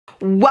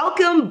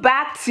Welcome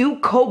back to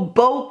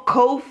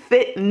Koboko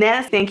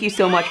Fitness. Thank you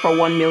so much for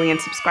 1 million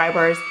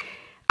subscribers.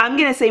 I'm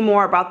gonna say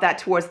more about that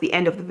towards the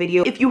end of the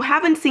video. If you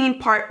haven't seen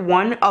part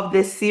 1 of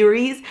this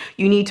series,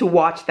 you need to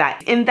watch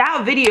that. In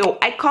that video,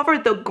 I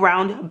covered the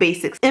ground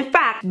basics. In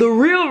fact, the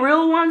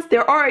real ones,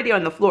 they're already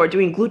on the floor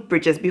doing glute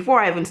bridges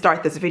before I even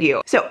start this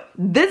video. So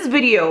this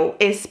video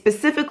is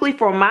specifically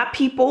for my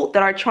people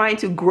that are trying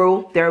to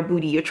grow their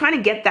booty. You're trying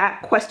to get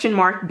that question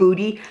mark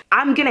booty.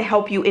 I'm gonna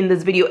help you in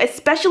this video,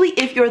 especially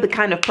if you're the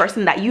kind of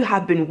person that you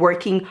have been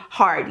working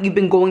hard. You've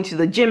been going to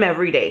the gym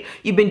every day.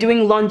 You've been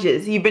doing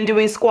lunges. You've been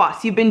doing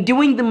squats. You've been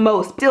doing the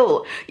most.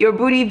 Still, your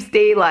booty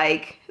stay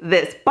like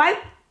this. But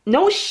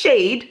no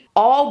shade,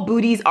 all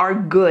booties are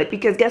good,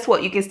 because guess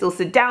what? You can still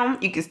sit down,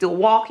 you can still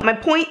walk. My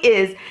point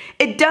is,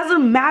 it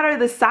doesn't matter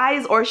the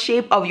size or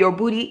shape of your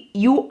booty,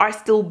 you are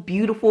still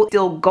beautiful,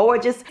 still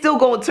gorgeous, still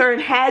gonna turn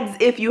heads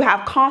if you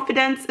have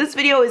confidence. This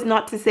video is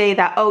not to say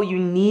that, oh, you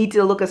need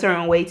to look a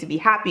certain way to be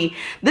happy.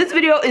 This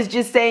video is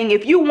just saying,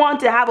 if you want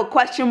to have a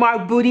question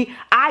mark booty,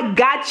 I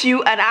got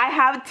you and I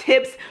have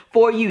tips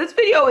for you. This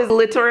video is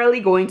literally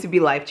going to be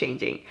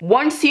life-changing.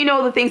 Once you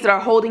know the things that are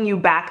holding you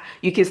back,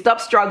 you can stop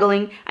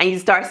struggling and you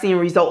start seeing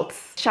results.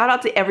 Shout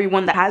out to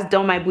everyone that has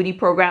done my booty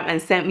program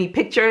and sent me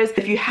pictures.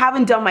 If you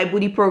haven't done my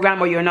booty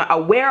program or you're not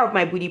aware of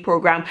my booty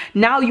program,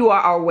 now you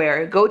are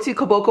aware. Go to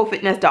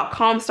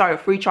kobokofitness.com, start a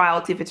free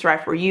trial, see if it's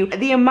right for you.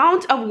 The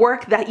amount of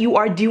work that you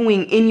are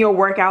doing in your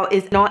workout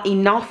is not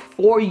enough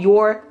for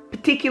your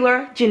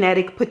particular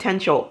genetic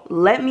potential.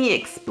 Let me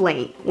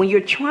explain. When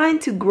you're trying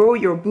to grow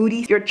your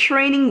booty, your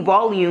training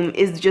volume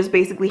is just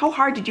basically how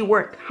hard did you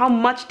work? How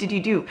much did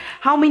you do?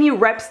 How many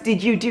reps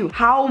did you do?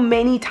 How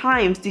many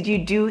times did you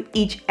do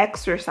each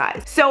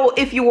exercise? So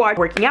if you are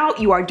working out,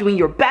 you are doing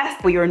your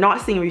best, but you're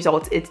not seeing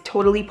results, it's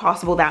totally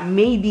possible that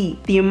maybe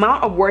the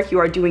amount of work you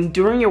are doing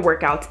during your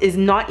workouts is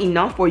not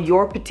enough for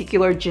your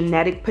particular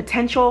genetic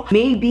potential.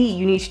 Maybe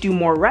you need to do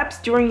more reps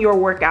during your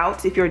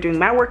workouts. If you're doing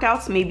my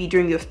workouts, maybe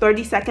during those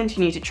 30 seconds, you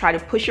need to try to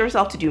push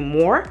yourself to do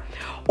more.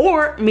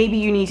 Or maybe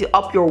you need to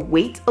up your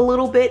weight a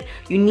little bit.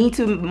 You need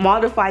to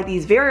modify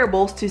these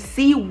variables to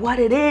see what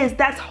it is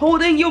that's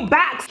holding you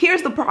back.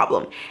 Here's the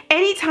problem.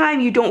 Anytime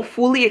you don't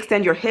fully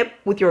extend your hip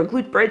with your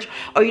glute bridge,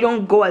 or you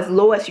don't go as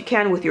low as you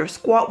can with your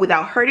squat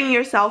without hurting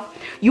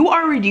yourself, you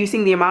are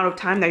reducing the amount of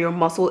time that your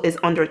muscle is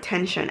under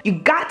tension. You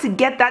got to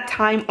get that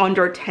time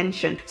under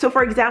tension. So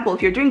for example,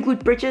 if you're doing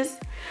glute bridges,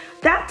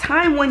 that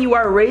time when you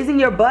are raising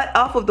your butt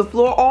off of the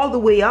floor all the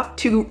way up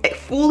to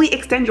fully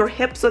extend your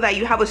hips so that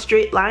you have a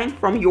straight line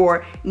from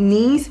your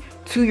knees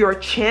to your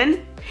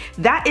chin,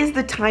 that is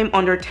the time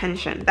under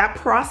tension. That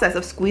process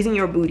of squeezing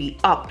your booty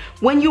up.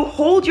 When you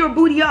hold your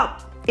booty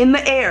up in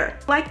the air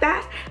like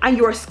that, and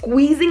you are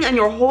squeezing and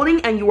you're holding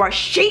and you are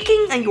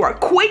shaking and you are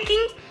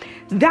quaking,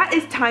 that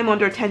is time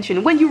under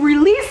tension. When you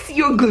release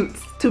your glutes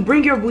to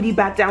bring your booty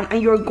back down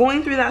and you're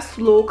going through that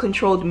slow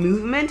controlled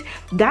movement,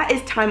 that is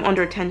time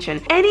under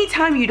tension.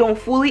 Anytime you don't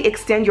fully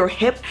extend your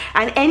hip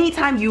and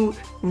anytime you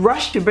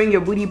rush to bring your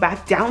booty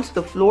back down to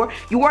the floor,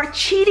 you are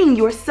cheating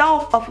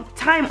yourself of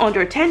time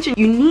under tension.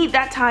 You need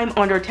that time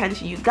under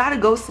tension. You gotta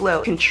go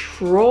slow.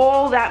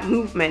 Control that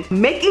movement,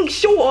 making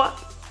sure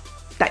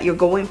that you're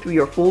going through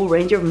your full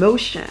range of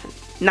motion.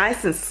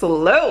 Nice and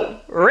slow.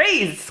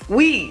 Raise,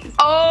 squeeze.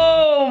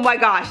 Oh my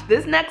gosh,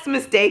 this next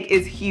mistake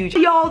is huge.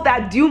 Y'all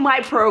that do my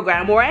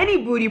program or any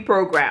booty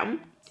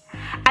program,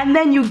 and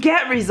then you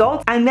get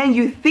results and then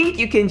you think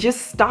you can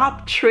just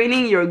stop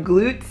training your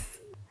glutes.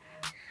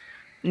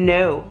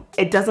 No,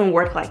 it doesn't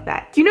work like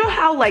that. You know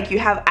how like you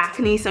have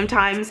acne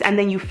sometimes and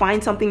then you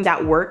find something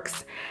that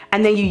works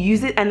and then you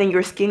use it and then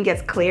your skin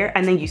gets clear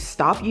and then you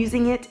stop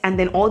using it and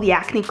then all the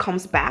acne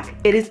comes back?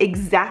 It is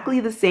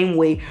exactly the same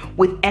way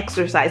with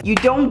exercise. You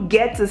don't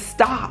get to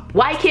stop.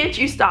 Why can't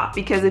you stop?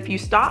 Because if you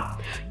stop,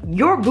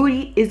 your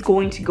booty is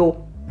going to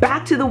go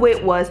back to the way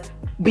it was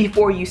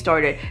before you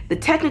started. The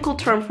technical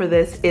term for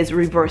this is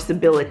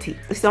reversibility.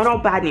 It's not all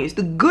bad news.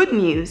 The good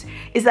news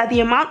is that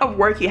the amount of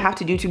work you have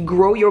to do to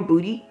grow your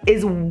booty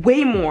is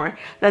way more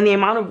than the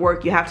amount of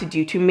work you have to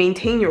do to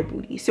maintain your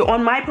booty. So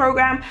on my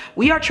program,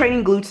 we are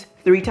training glutes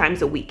 3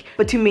 times a week.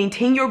 But to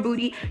maintain your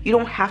booty, you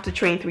don't have to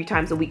train 3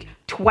 times a week.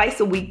 Twice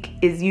a week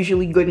is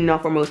usually good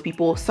enough for most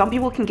people. Some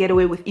people can get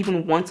away with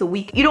even once a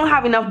week. You don't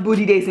have enough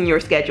booty days in your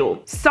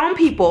schedule. Some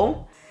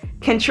people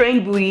can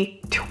train booty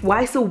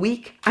twice a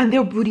week and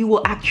their booty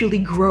will actually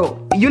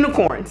grow.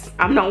 Unicorns.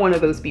 I'm not one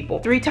of those people.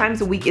 3 times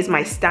a week is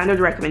my standard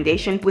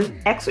recommendation. With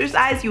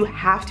exercise, you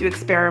have to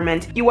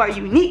experiment. You are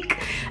unique.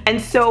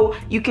 And so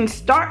you can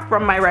start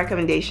from my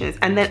recommendations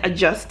and then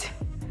adjust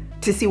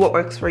to see what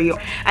works for you.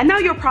 And now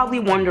you're probably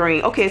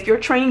wondering, okay, if you're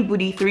training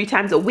booty 3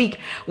 times a week,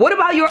 what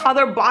about your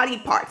other body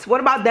parts? What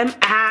about them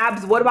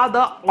abs? What about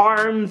the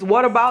arms?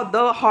 What about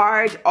the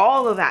heart?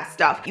 All of that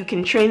stuff. You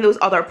can train those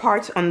other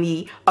parts on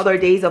the other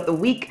days of the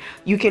week.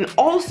 You can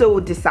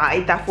also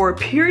decide that for a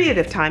period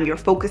of time, you're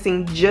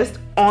focusing just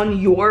on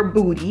your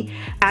booty,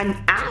 and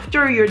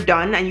after you're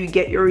done and you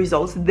get your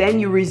results, then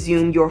you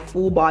resume your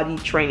full body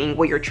training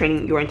where you're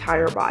training your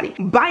entire body.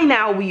 By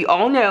now, we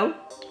all know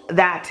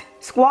that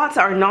Squats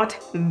are not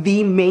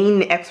the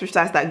main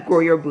exercise that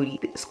grow your booty.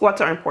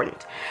 Squats are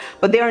important,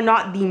 but they are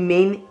not the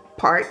main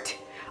part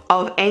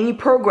of any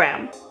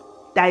program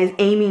that is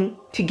aiming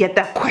to get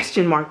that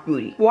question mark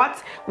booty.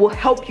 Squats will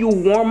help you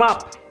warm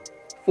up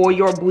for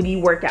your booty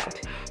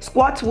workout.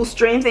 Squats will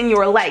strengthen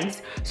your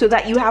legs so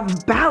that you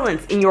have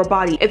balance in your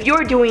body. If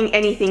you're doing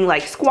anything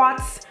like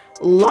squats,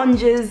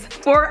 lunges,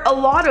 for a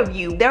lot of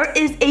you, there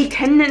is a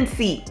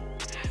tendency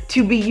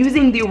to be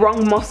using the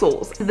wrong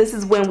muscles. This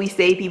is when we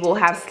say people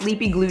have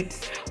sleepy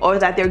glutes or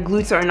that their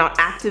glutes are not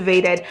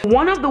activated.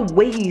 One of the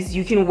ways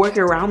you can work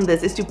around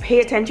this is to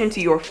pay attention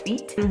to your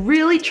feet and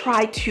really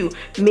try to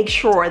make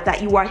sure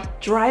that you are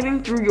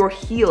driving through your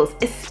heels,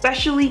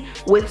 especially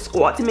with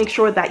squats, to make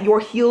sure that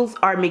your heels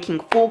are making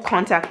full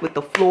contact with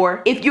the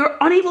floor. If you're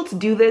unable to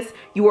do this,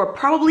 you are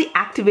probably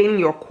activating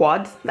your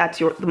quads, that's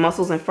the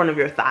muscles in front of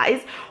your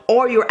thighs,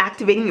 or you're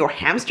activating your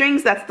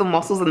hamstrings, that's the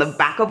muscles in the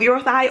back of your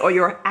thigh, or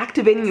you're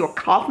activating your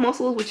calf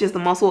muscles, which is the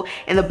muscle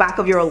in the back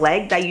of your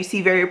leg that you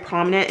see very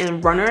prominent in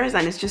runners,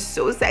 and it's just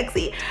so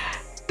sexy.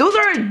 Those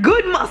are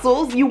good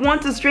muscles. You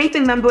want to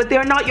strengthen them, but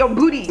they're not your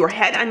booty. Your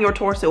head and your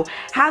torso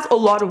has a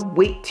lot of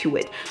weight to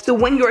it. So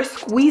when you're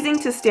squeezing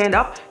to stand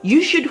up,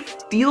 you should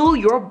feel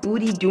your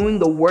booty doing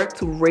the work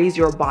to raise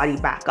your body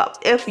back up.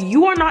 If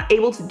you are not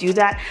able to do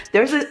that,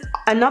 there's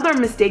another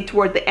mistake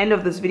toward the end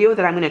of this video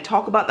that I'm going to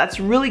talk about that's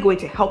really going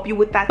to help you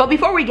with that. But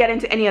before we get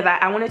into any of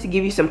that, I wanted to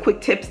give you some quick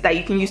tips that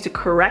you can use to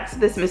correct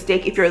this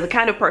mistake if you're the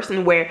kind of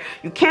person where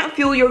you can't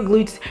feel your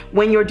glutes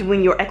when you're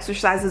doing your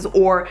exercises,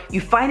 or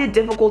you find it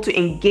difficult to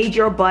engage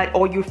your butt,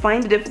 or you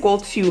find it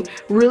difficult to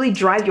really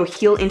drive your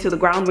heel into the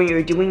ground when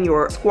you're doing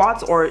your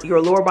squats or your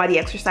lower body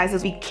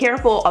exercises. Be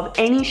careful of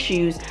any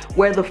shoes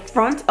where the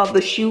front of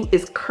the shoe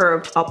is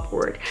curved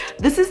upward.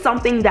 This is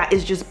something that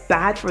is just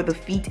bad for the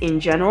feet in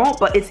general,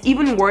 but it's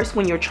even worse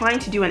when you're trying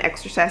to do an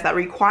exercise that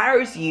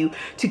requires you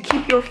to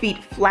keep your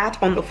feet flat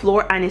on the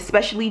floor and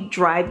especially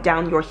drive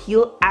down your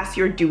heel as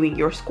you're doing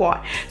your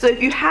squat. So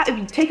if you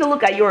take a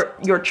look at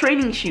your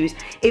training shoes,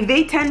 if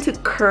they tend to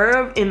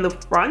curve in the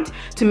front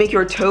to make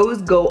your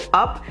toes go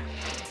up,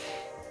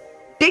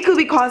 they could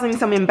be causing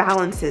some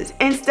imbalances.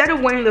 Instead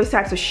of wearing those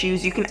types of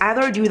shoes, you can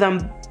either do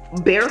them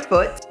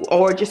barefoot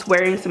or just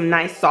wearing some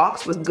nice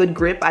socks with good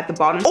grip at the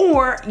bottom,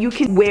 or you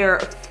can wear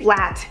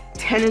flat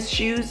tennis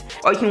shoes,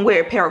 or you can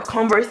wear a pair of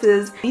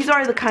Converses. These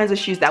are the kinds of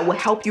shoes that will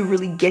help you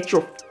really get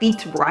your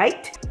feet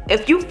right.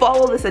 If you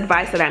follow this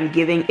advice that I'm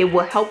giving, it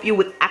will help you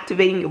with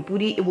activating your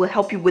booty. It will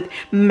help you with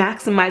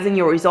maximizing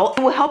your result.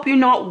 It will help you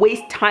not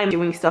waste time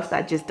doing stuff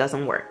that just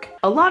doesn't work.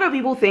 A lot of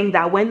people think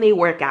that when they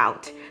work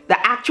out,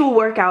 the actual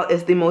workout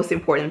is the most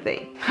important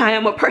thing. I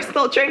am a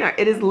personal trainer.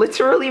 It is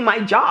literally my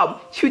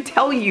job to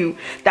tell you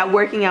that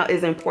working out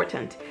is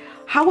important.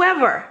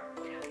 However,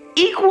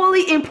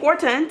 equally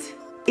important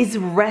is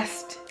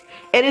rest.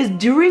 It is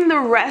during the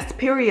rest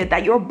period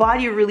that your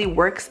body really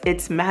works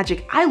its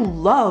magic. I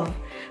love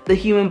the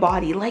human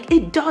body. Like,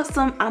 it does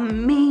some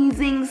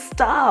amazing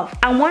stuff.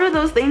 And one of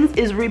those things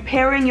is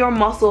repairing your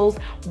muscles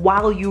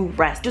while you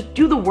rest. Just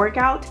do the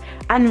workout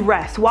and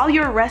rest. While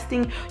you're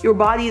resting, your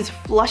body is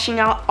flushing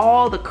out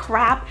all the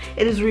crap.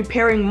 It is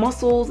repairing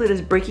muscles. It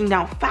is breaking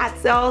down fat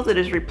cells. It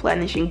is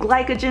replenishing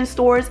glycogen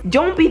stores.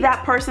 Don't be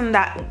that person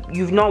that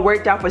you've not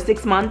worked out for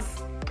 6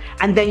 months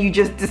and then you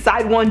just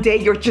decide one day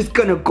you're just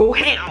gonna go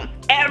ham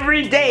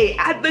every day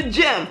at the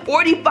gym,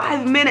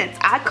 45 minutes.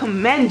 I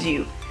commend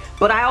you.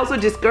 But I also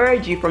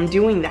discourage you from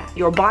doing that.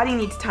 Your body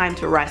needs time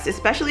to rest,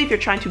 especially if you're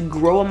trying to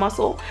grow a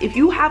muscle. If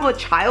you have a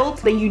child,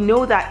 then you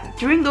know that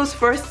during those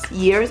first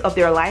years of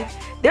their life,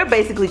 they're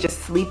basically just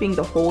sleeping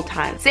the whole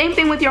time. Same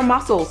thing with your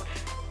muscles.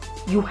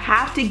 You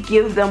have to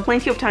give them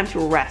plenty of time to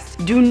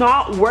rest. Do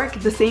not work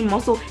the same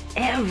muscle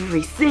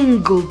every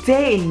single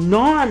day,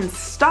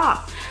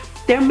 non-stop.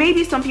 There may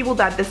be some people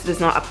that this does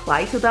not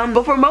apply to them,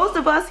 but for most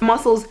of us,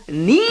 muscles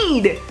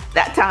need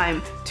that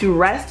time to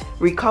rest,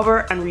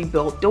 recover, and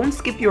rebuild. Don't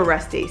skip your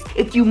rest days.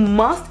 If you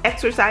must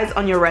exercise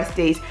on your rest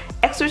days,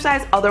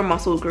 exercise other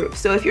muscle groups.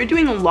 So if you're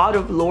doing a lot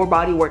of lower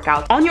body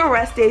workouts on your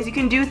rest days, you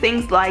can do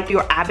things like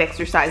your ab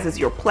exercises,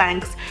 your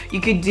planks. You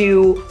could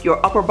do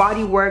your upper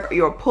body work,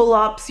 your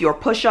pull-ups, your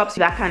push-ups,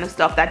 that kind of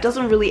stuff that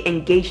doesn't really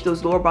engage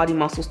those lower body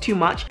muscles too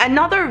much.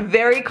 Another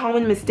very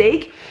common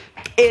mistake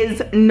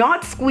is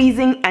not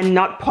squeezing and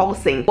not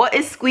pulsing. What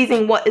is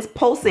squeezing? What is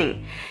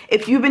pulsing?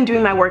 If you've been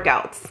doing my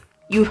workouts,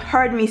 you've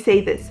heard me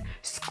say this: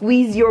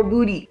 squeeze your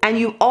booty. And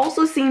you've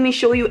also seen me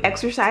show you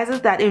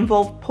exercises that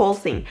involve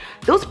pulsing.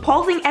 Those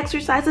pulsing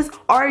exercises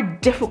are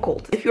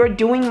difficult. If you're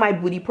doing my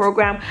booty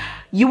program,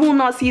 you will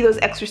not see those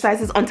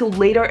exercises until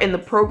later in the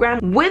program.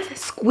 With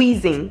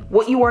squeezing,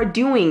 what you are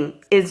doing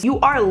is you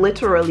are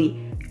literally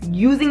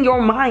using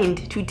your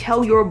mind to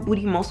tell your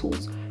booty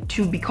muscles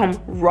to become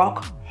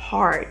rock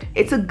hard.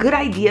 It's a good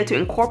idea to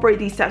incorporate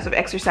these types of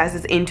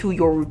exercises into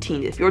your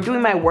routine. If you're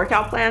doing my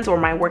workout plans or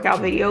my workout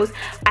videos,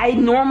 I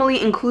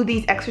normally include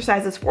these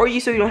exercises for you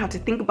so you don't have to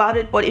think about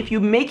it. But if you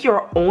make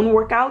your own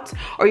workouts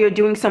or you're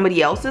doing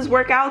somebody else's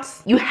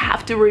workouts, you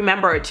have to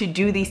remember to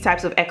do these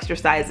types of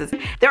exercises.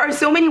 There are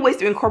so many ways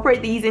to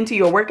incorporate these into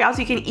your workouts.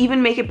 You can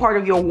even make it part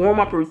of your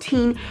warm-up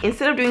routine.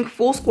 Instead of doing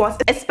full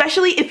squats,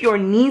 especially if your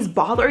knees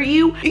bother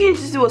you, you can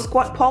just do a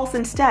squat pulse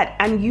instead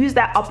and use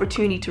that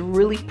opportunity to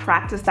really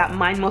practice that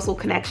mind-muscle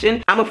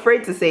connection. I'm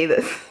afraid to say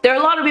this. There are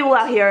a lot of people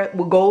out here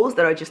with goals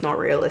that are just not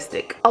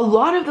realistic. A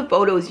lot of the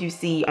photos you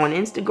see on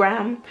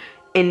Instagram,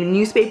 in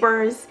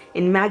newspapers,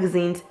 in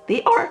magazines,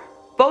 they are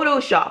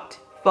photoshopped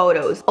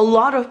photos. A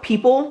lot of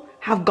people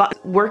have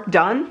got work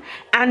done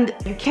and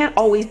you can't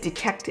always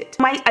detect it.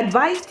 My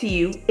advice to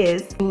you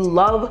is to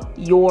love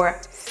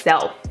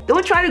yourself.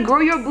 Don't try to grow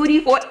your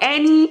booty for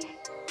any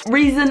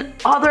reason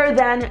other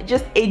than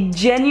just a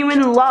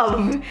genuine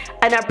love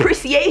and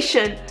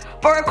appreciation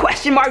for a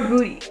question mark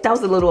booty. That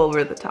was a little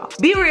over the top.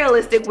 Be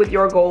realistic with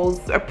your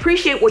goals.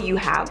 Appreciate what you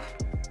have.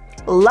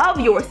 Love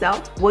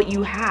yourself. What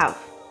you have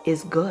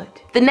is good.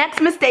 The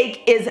next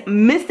mistake is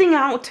missing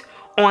out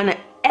on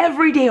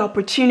everyday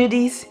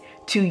opportunities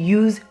to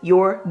use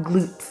your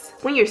glutes.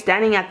 When you're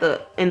standing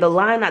in the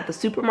line at the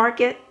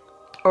supermarket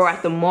or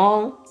at the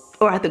mall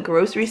or at the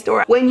grocery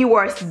store, when you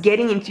are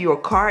getting into your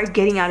car,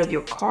 getting out of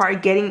your car,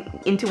 getting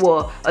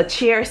into a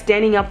chair,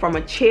 standing up from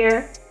a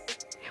chair,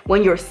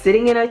 when you're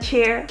sitting in a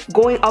chair,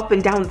 going up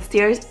and down the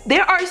stairs,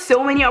 there are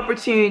so many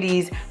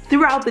opportunities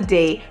throughout the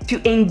day to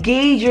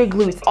engage your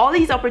glutes. All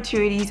these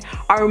opportunities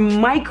are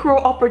micro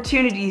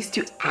opportunities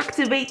to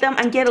activate them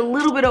and get a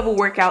little bit of a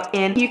workout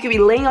in. You could be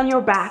laying on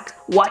your back,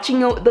 watching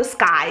the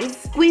skies,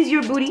 squeeze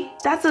your booty.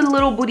 That's a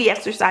little booty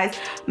exercise.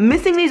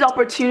 Missing these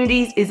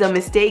opportunities is a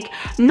mistake,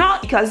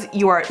 not because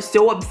you are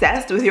so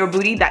obsessed with your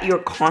booty that you're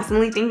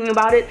constantly thinking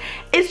about it.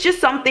 It's just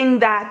something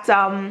that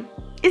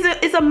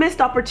it's a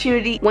missed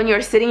opportunity. When you're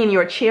sitting in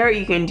your chair,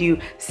 you can do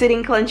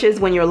sitting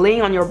clenches. When you're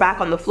laying on your back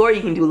on the floor,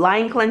 you can do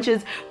lying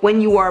clenches. When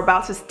you are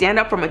about to stand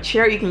up from a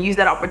chair, you can use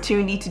that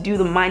opportunity to do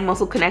the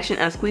mind-muscle connection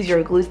and squeeze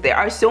your glutes. There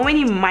are so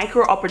many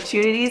micro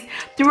opportunities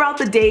throughout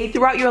the day,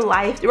 throughout your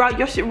life, throughout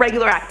your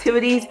regular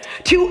activities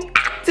to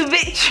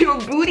activate your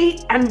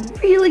booty and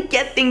really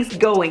get things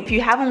going. If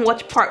you haven't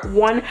watched part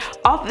 1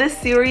 of this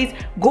series,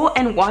 go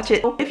and watch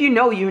it. If you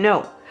know, you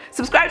know.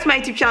 Subscribe to my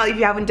YouTube channel if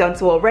you haven't done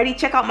so already.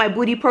 Check out my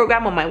booty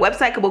program on my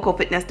website,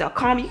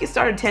 KobokoFitness.com. You can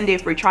start a 10-day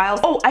free trial.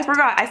 Oh, I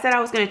forgot. I said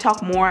I was going to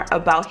talk more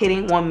about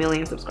hitting 1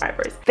 million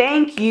subscribers.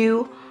 Thank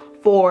you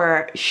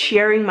for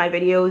sharing my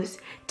videos,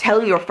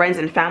 telling your friends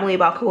and family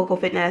about Koboko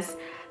Fitness.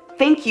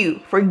 Thank you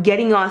for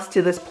getting us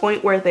to this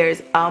point where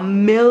there's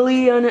 1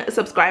 million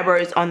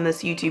subscribers on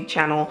this YouTube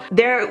channel.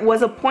 There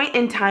was a point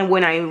in time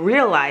when I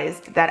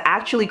realized that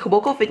actually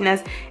Koboko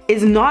Fitness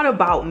is not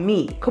about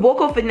me.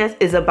 Koboko Fitness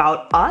is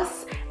about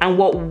us and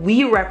what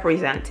we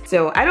represent.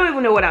 So I don't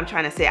even know what I'm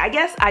trying to say. I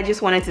guess I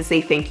just wanted to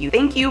say thank you.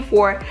 Thank you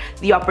for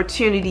the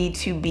opportunity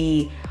to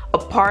be a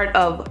part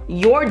of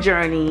your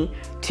journey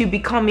to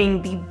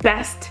becoming the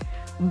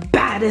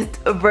baddest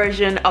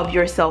version of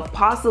yourself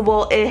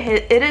possible.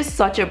 It is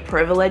such a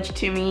privilege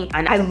to me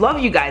and I love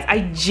you guys.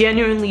 I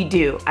genuinely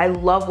do. I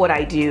love what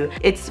I do.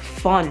 It's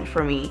fun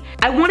for me.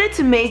 I wanted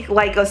to make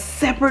like a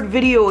separate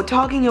video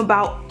talking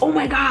about, oh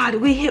my god,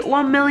 we hit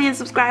 1 million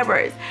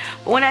subscribers.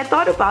 But when I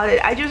thought about it,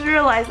 I just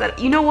realized that,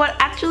 you know what,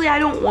 actually I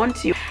don't want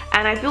to.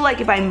 And I feel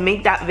like if I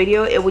make that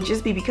video, it would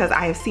just be because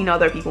I have seen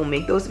other people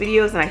make those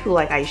videos and I feel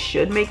like I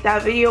should make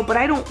that video, but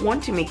I don't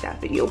want to make that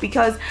video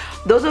because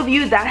those of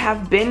you that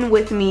have been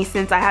with me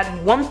since I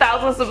had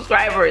 1,000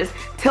 subscribers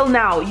till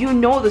now, you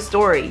know the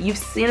story. You've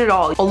seen it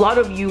all. A lot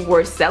of you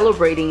were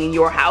celebrating in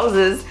your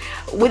houses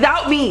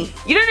without me.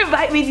 You didn't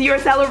invite me to your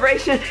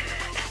celebration.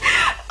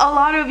 A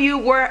lot of you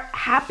were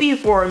happy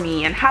for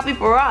me and happy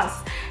for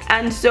us.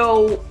 And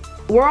so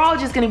we're all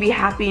just gonna be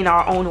happy in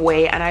our own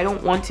way, and I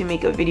don't want to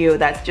make a video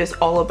that's just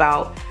all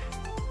about,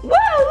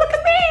 whoa, look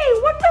at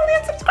me, 1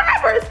 million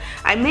subscribers.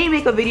 I may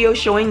make a video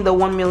showing the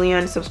 1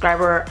 million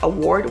subscriber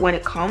award when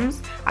it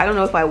comes. I don't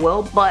know if I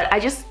will, but I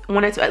just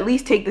wanted to at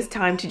least take this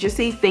time to just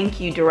say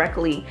thank you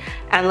directly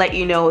and let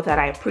you know that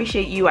I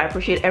appreciate you. I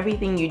appreciate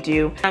everything you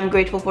do. I'm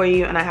grateful for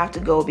you, and I have to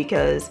go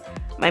because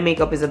my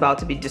makeup is about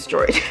to be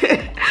destroyed.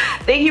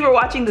 Thank you for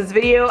watching this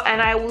video,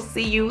 and I will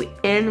see you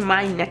in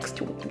my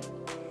next one.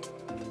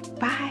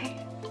 Bye.